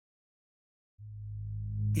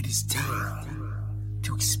It is time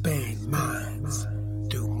to expand minds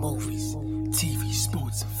through movies, TV,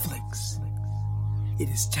 sports, and flicks. It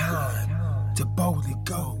is time to boldly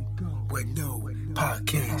go where no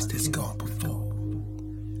podcast has gone before.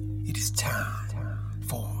 It is time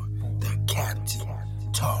for the Captain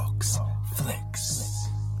Talks Flicks.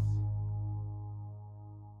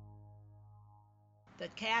 The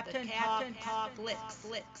Captain Talk Flicks.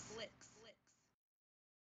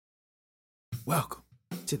 Welcome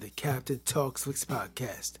to the Captain Talks Flicks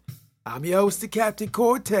podcast. I'm your host, the Captain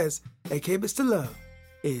Cortez, aka Mr. Love,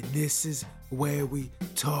 and this is where we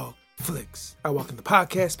talk flicks. I welcome the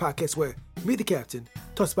podcast where me, the Captain,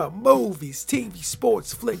 talks about movies, TV,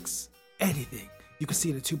 sports, flicks, anything you can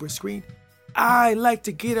see on a tuber screen. I like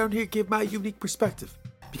to get on here and give my unique perspective,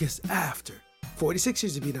 because after 46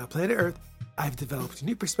 years of being on planet Earth, I've developed a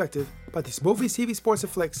new perspective about these movies, TV, sports,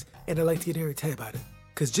 and flicks, and I like to get here and tell you about it.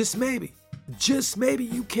 Because just maybe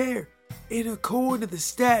you care. And according to the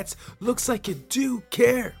stats, looks like you do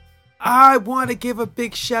care. I want to give a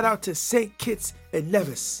big shout out to St. Kitts and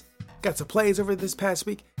Nevis. Got some plays over this past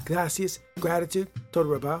week. Gracias, gratitude,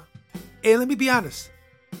 todo rabá. And let me be honest,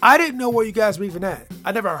 I didn't know where you guys were even at.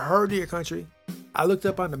 I never heard of your country. I looked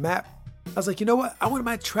up on the map. I was like, you know what? I wouldn't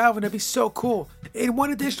mind traveling. That'd be so cool. And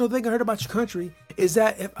one additional thing I heard about your country is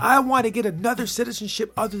that if I want to get another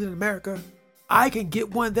citizenship other than America, I can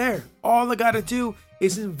get one there. All I gotta do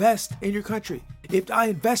is invest in your country. If I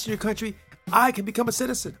invest in your country, I can become a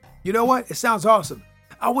citizen. You know what? It sounds awesome.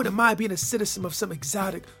 I wouldn't mind being a citizen of some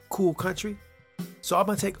exotic, cool country. So I'm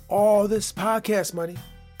gonna take all this podcast money,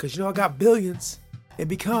 because you know I got billions, and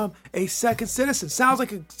become a second citizen.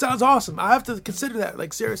 Sounds awesome. I have to consider that,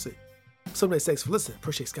 like, seriously. Someday, thanks for listening.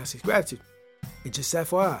 Appreciate Scott's gratitude. And just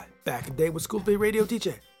FYI, back in the day with School to be a radio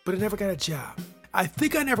DJ, but I never got a job. I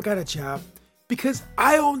think I never got a job because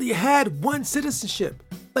I only had one citizenship.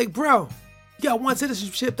 Like, bro, you got one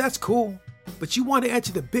citizenship, that's cool. But you want to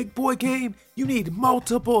enter the big boy game, you need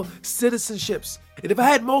multiple citizenships. And if I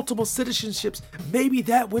had multiple citizenships, maybe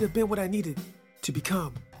that would have been what I needed to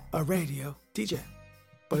become a radio DJ.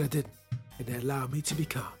 But I didn't. And that allowed me to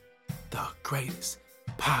become the greatest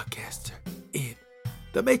podcaster in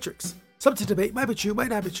the Matrix. Something to debate, might be true,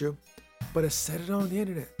 might not be true, but I said it on the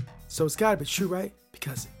internet, so it's gotta be true, right?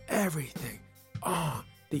 Because everything on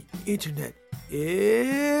the internet is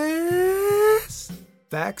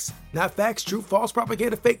facts, not facts, true, false,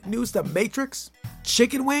 propaganda, fake news, the Matrix,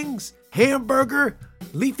 chicken wings, hamburger,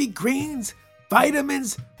 leafy greens,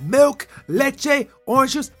 vitamins, milk, leche,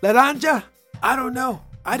 orange juice, naranja. I don't know.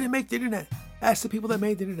 I didn't make the internet. Ask the people that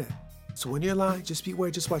made the internet. So when you're in line, just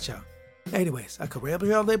beware, just watch out. Anyways, I could ramble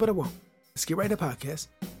here all day, but I won't. Let's get right to the podcast.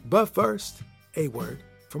 But first, a word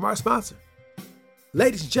from our sponsor.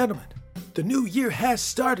 Ladies and gentlemen, the new year has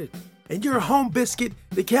started, and your home biscuit,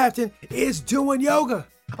 the Captain, is doing yoga.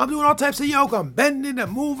 I'm doing all types of yoga. I'm bending and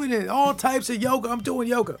moving and all types of yoga. I'm doing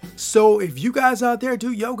yoga. So if you guys out there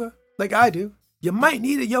do yoga, like I do, you might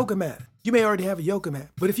need a yoga mat. You may already have a yoga mat,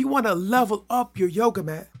 but if you want to level up your yoga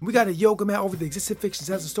mat, we got a yoga mat over the Existing Fictions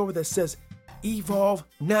has a store that says evolve,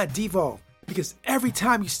 not devolve. Because every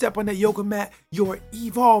time you step on that yoga mat, you're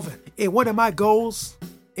evolving. And one of my goals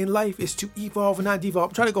in life is to evolve and not devolve.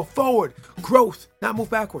 I'm trying to go forward, growth, not move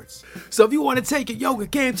backwards. So if you want to take your yoga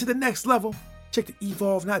game to the next level, check the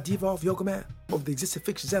Evolve, not Devolve yoga mat over the Existing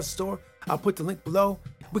Fictions as a store. I'll put the link below.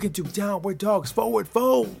 We can do downward dogs, forward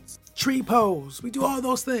folds, tree pose. We do all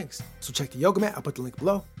those things. So check the yoga mat. I'll put the link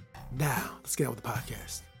below. Now, let's get on with the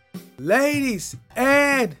podcast. Ladies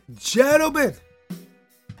and gentlemen,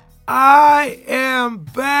 I am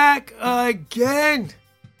back again.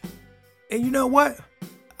 And you know what?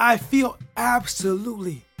 I feel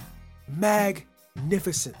absolutely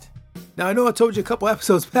magnificent. Now, I know I told you a couple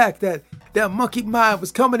episodes back that monkey mind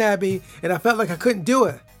was coming at me and I felt like I couldn't do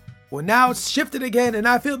it. Well, now it's shifted again and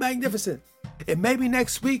I feel magnificent. And maybe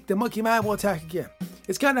next week the monkey mind will attack again.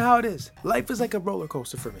 It's kind of how it is. Life is like a roller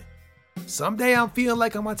coaster for me. Someday I'm feeling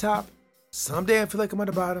like I'm on top. Someday I feel like I'm on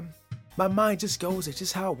the bottom. My mind just goes, it's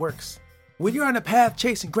just how it works. When you're on a path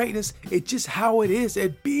chasing greatness, it's just how it is.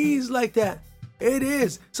 It bees like that. It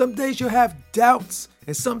is. Some days you'll have doubts,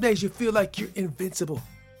 and some days you feel like you're invincible.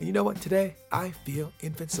 And you know what? Today, I feel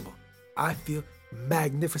invincible. I feel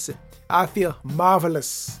magnificent. I feel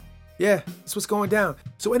marvelous. Yeah, that's what's going down.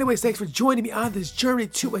 So anyways, thanks for joining me on this journey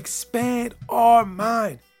to expand our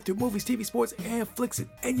mind through movies, TV, sports, and flicks, and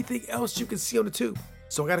anything else you can see on the tube.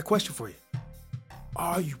 So I got a question for you.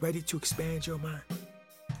 Are you ready to expand your mind?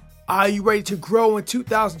 Are you ready to grow in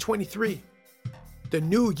 2023? The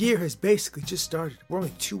new year has basically just started. We're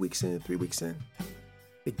only 2 weeks in, 3 weeks in.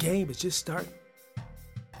 The game is just starting.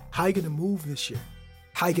 How are you going to move this year?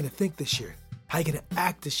 How you gonna think this year? How you gonna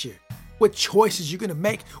act this year? What choices you're gonna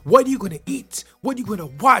make? What are you gonna eat? What are you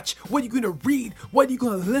gonna watch? What are you gonna read? What are you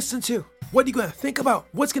gonna listen to? What are you gonna think about?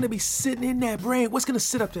 What's gonna be sitting in that brain? What's gonna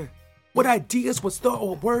sit up there? What ideas, what thought,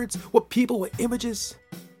 what words, what people, what images,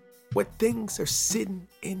 what things are sitting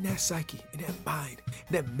in that psyche, in that mind,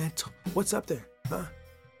 in that mental? What's up there?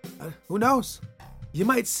 Who knows? You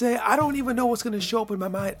might say, I don't even know what's gonna show up in my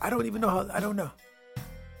mind. I don't even know how, I don't know.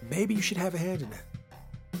 Maybe you should have a hand in that.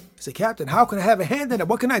 Say, Captain, how can I have a hand in it?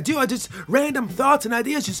 What can I do? I just random thoughts and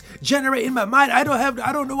ideas just generate in my mind. I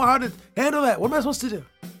don't know how to handle that. What am I supposed to do?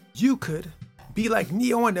 You could be like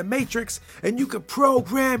Neo in the Matrix and you could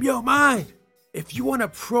program your mind. If you want to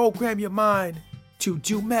program your mind to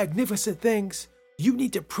do magnificent things, you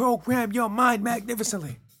need to program your mind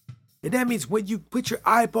magnificently. And that means when you put your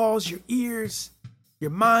eyeballs, your ears,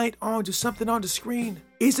 your mind onto something on the screen,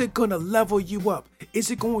 is it going to level you up? Is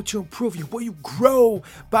it going to improve you? Will you grow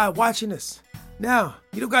by watching this? Now,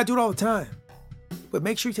 you don't got to do it all the time, but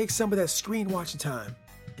make sure you take some of that screen watching time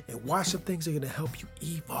and watch some things that are going to help you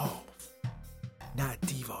evolve, not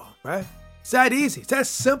devolve, right? It's that easy. It's that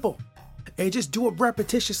simple. And just do it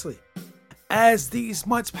repetitiously. As these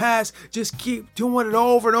months pass, just keep doing it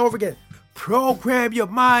over and over again. Program your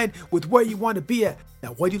mind with where you want to be at.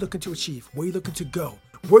 Now, what are you looking to achieve? Where are you looking to go?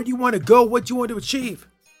 Where do you want to go? What do you want to achieve?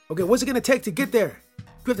 Okay, what's it going to take to get there?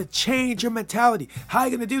 You have to change your mentality. How are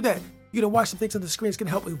you going to do that? You're going to watch some things on the screen. It's going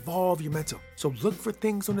to help evolve your mental. So look for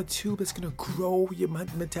things on the tube that's going to grow your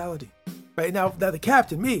mentality. Right now, the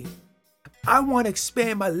captain, me, I want to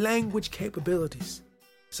expand my language capabilities.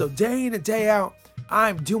 So day in and day out,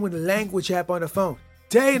 I'm doing the language app on the phone.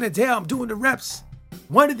 Day in and day out, I'm doing the reps.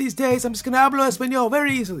 One of these days, I'm just going to hablo español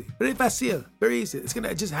very easily. Very fácil. Very easy. It's going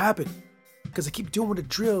to just happen. Because I keep doing the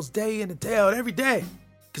drills day in and day out, every day.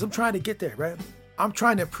 Because I'm trying to get there, right? I'm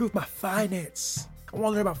trying to improve my finance. I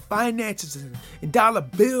want to learn about finances and dollar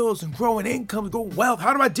bills and growing income, growing wealth.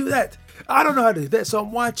 How do I do that? I don't know how to do that. So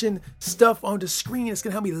I'm watching stuff on the screen that's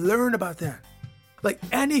going to help me learn about that. Like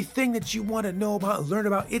anything that you want to know about and learn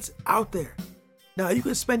about, it's out there. Now, you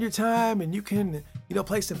can spend your time and you can,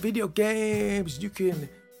 play some video games. You can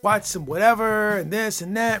watch some whatever and this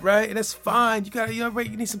and that, right? And that's fine. You got to,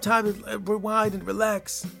 you need some time to rewind and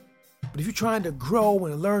relax. But if you're trying to grow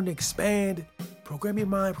and learn and expand, program your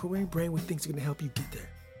mind, program your brain with things that are going to help you get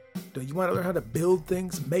there. You want to learn how to build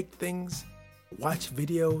things, make things, watch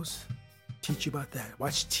videos, teach you about that.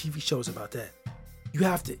 Watch TV shows about that. You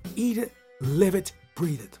have to eat it, live it,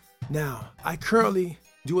 breathe it. Now, I currently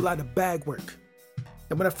do a lot of bag work.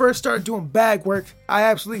 And when I first started doing bag work, I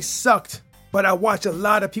absolutely sucked. But I watched a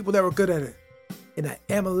lot of people that were good at it. And I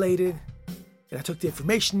emulated, and I took the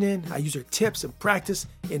information in, I used their tips and practice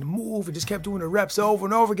and move and just kept doing the reps over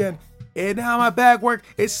and over again. And now my bag work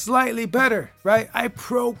is slightly better, right? I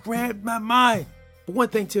programmed my mind. But one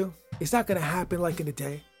thing too, it's not gonna happen like in a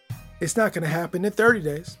day. It's not gonna happen in 30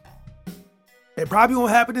 days. It probably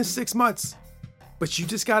won't happen in 6 months. But you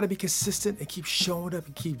just gotta be consistent and keep showing up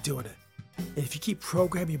and keep doing it. And if you keep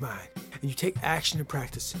programming your mind and you take action and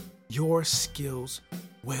practice, your skills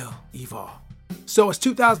will evolve. So it's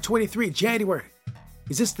 2023, January.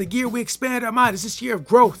 Is this the year we expand our mind? Is this year of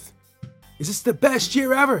growth? Is this the best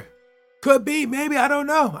year ever? Could be, maybe, I don't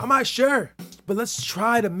know. I'm not sure. But let's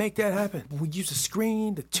try to make that happen. We use the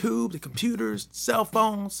screen, the tube, the computers, cell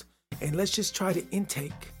phones, and let's just try to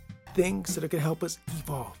intake things that are going to help us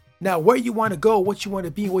evolve. Now, where you want to go, what you want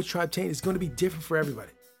to be, and what you try to obtain is going to be different for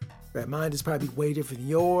everybody. Right? Mine is probably way different than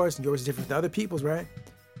yours, and yours is different than other people's, right?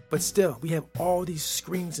 But still, we have all these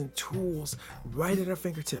screens and tools right at our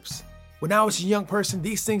fingertips. When I was a young person,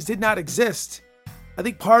 these things did not exist. I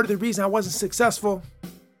think part of the reason I wasn't successful,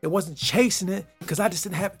 it wasn't chasing it, because I just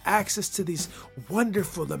didn't have access to these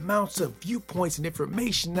wonderful amounts of viewpoints and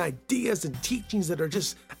information, and ideas and teachings that are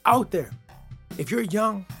just out there. If you're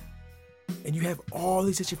young and you have all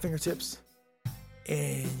these at your fingertips,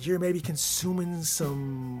 and you're maybe consuming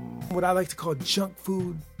some, what I like to call junk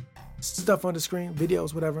food, stuff on the screen,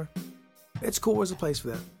 videos, whatever, it's cool, there's a place for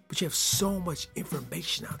that. But you have so much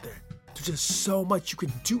information out there. There's just so much, you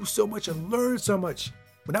can do so much and learn so much.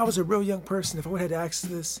 When I was a real young person, if I would have had access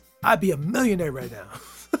to this, I'd be a millionaire right now.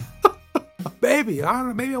 Maybe, I don't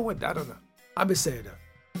know, maybe I wouldn't, I don't know. I'm just saying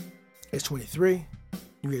though. It's 23,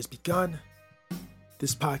 New Year's begun.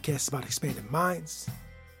 This podcast is about expanding minds.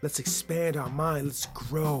 Let's expand our mind, let's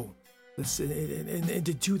grow. And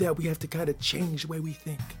to do that, we have to kind of change the way we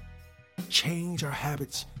think. Change our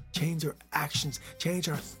habits, change our actions, change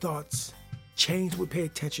our thoughts, change what we pay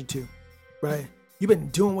attention to, right? You've been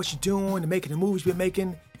doing what you're doing and making the moves you've been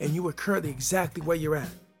making, and you are currently exactly where you're at,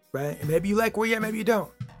 right? And maybe you like where you're at, maybe you don't,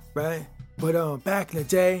 right? But back in the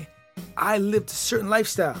day, I lived a certain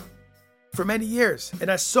lifestyle for many years,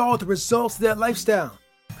 and I saw the results of that lifestyle.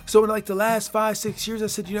 So in like the last 5-6 years, I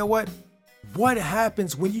said, you know what? What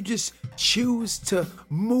happens when you just choose to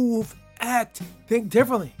move, act, think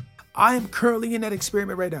differently? I am currently in that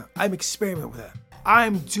experiment right now. I'm experimenting with that.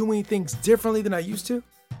 I'm doing things differently than I used to.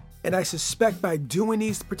 And I suspect by doing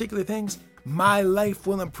these particular things, my life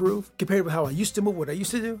will improve compared with how I used to move, what I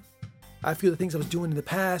used to do. I feel the things I was doing in the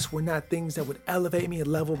past were not things that would elevate me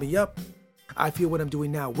and level me up. I feel what I'm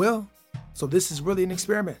doing now will. So this is really an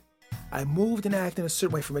experiment. I moved and acted in a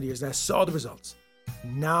certain way for many years and I saw the results.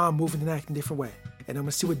 Now I'm moving and acting a different way. And I'm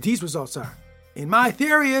going to see what these results are. And my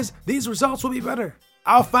theory is these results will be better.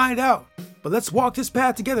 I'll find out. But let's walk this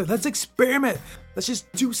path together. Let's experiment. Let's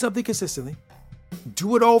just do something consistently.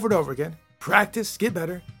 Do it over and over again. Practice, get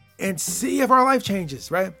better, and see if our life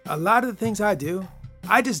changes, right? A lot of the things I do,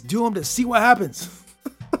 I just do them to see what happens.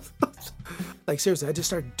 Like seriously, I just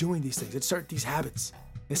start doing these things. I start these habits.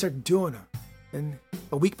 I start doing them. And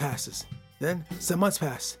a week passes. Then some months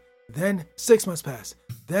pass. Then 6 months pass.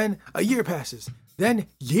 Then a year passes. Then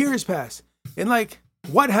years pass. And like,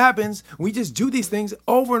 what happens when we just do these things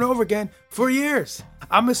over and over again for years?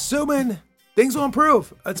 I'm assuming things will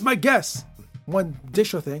improve. That's my guess. One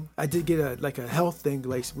additional thing, I did get a health thing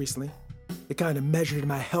like recently. It kind of measured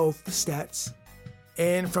my health stats.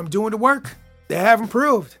 And from doing the work, they have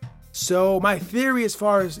improved. So my theory as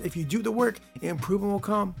far as if you do the work, improvement will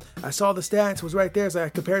come. I saw the stats, was right there. So I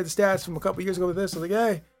compared the stats from a couple years ago with this. I was like,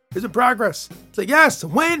 hey, there's a progress. It's like, yes,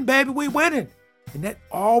 win, baby, we winning. And that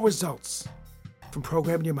all results from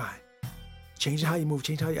programming your mind. Changing how you move,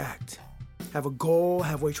 changing how you act. Have a goal,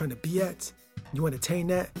 have where you're trying to be at. You want to attain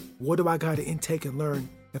that? What do I got to intake and learn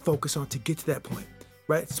and focus on to get to that point?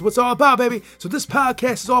 Right? So what's all about, baby? So this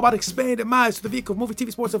podcast is all about expanding minds to the vehicle of movie,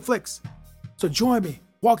 TV, sports, and flicks. So join me.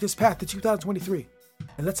 Walk this path to 2023.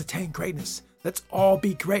 And let's attain greatness. Let's all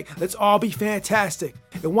be great. Let's all be fantastic.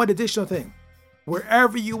 And one additional thing.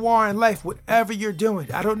 Wherever you are in life, whatever you're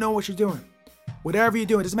doing, I don't know what you're doing. Whatever you're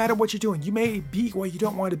doing, it doesn't matter what you're doing. You may be where you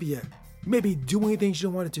don't want to be at. You may be doing things you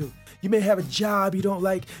don't want to do. You may have a job you don't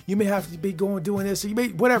like. You may have to be doing this. You may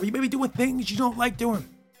be doing things you don't like doing.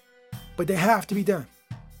 But they have to be done.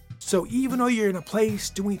 So even though you're in a place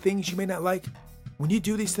doing things you may not like, when you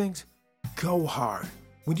do these things, go hard.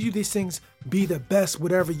 When you do these things, be the best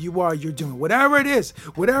whatever you are you're doing. Whatever it is,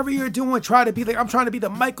 whatever you're doing, try to be like, I'm trying to be the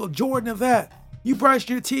Michael Jordan of that. You brush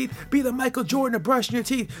your teeth, be the Michael Jordan of brushing your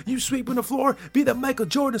teeth. You sweeping the floor, be the Michael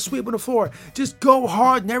Jordan of sweeping the floor. Just go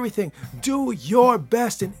hard in everything. Do your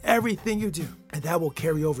best in everything you do. And that will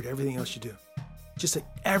carry over to everything else you do. Just like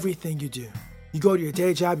everything you do. You go to your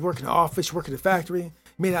day job, you work in the office, you work in the factory. You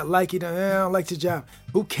may not like it, I don't like your job.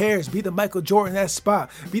 Who cares? Be the Michael Jordan of that spot.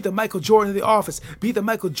 Be the Michael Jordan of the office. Be the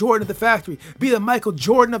Michael Jordan of the factory. Be the Michael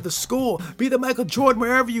Jordan of the school. Be the Michael Jordan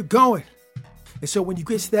wherever you're going. And so when you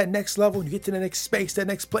get to that next level, when you get to the next space, that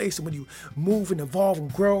next place, and when you move and evolve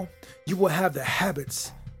and grow, you will have the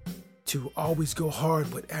habits to always go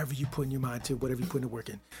hard, whatever you put in your mind to, whatever you put in the work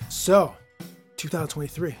in. So,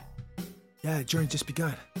 2023, the journey just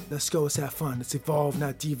begun. Let's go, let's have fun. Let's evolve,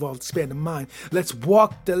 not devolve, expand the mind. Let's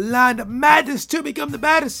walk the line of madness to become the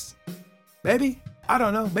baddest. Maybe, I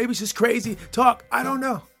don't know. Maybe it's just crazy talk. I don't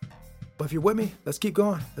know. But if you're with me, let's keep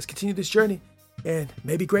going. Let's continue this journey. And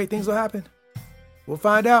maybe great things will happen. We'll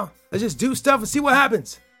find out. Let's just do stuff and see what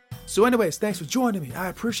happens. So anyways, thanks for joining me. I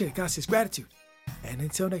appreciate it. God says gratitude. And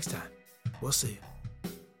until next time, we'll see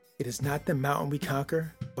you. It is not the mountain we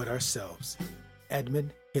conquer, but ourselves.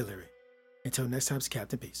 Edmund Hillary. Until next time, it's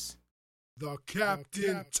Captain Peace. The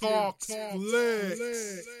Captain Talks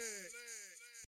Flicks.